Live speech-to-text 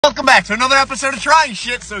Welcome back to another episode of Trying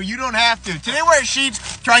Shit So You Don't Have To. Today we're at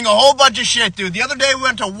Sheetz trying a whole bunch of shit, dude. The other day we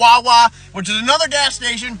went to Wawa, which is another gas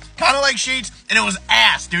station, kind of like Sheetz, and it was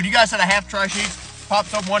ass, dude. You guys said I have to try Sheetz.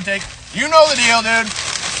 Pops up one take. You know the deal, dude.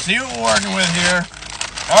 See what we're working with here.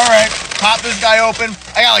 All right, pop this guy open.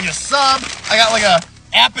 I got like a sub. I got like a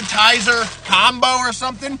appetizer combo or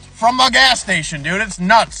something from a gas station, dude. It's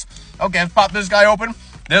nuts. Okay, let's pop this guy open.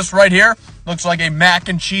 This right here looks like a mac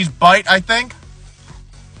and cheese bite, I think.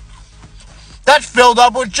 That's filled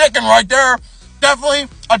up with chicken right there. Definitely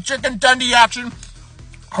a chicken tendy action.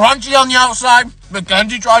 Crunchy on the outside.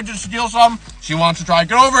 Mackenzie tried to steal some. She wants to try.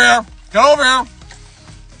 Get over here. Get over here.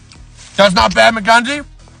 That's not bad, Mackenzie.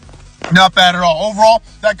 Not bad at all. Overall,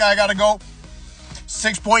 that guy got to go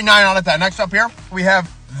 6.9 out of 10. Next up here, we have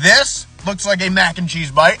this. Looks like a mac and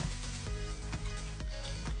cheese bite.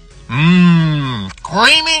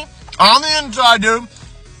 Creamy on the inside, dude.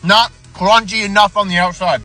 Not crunchy enough on the outside.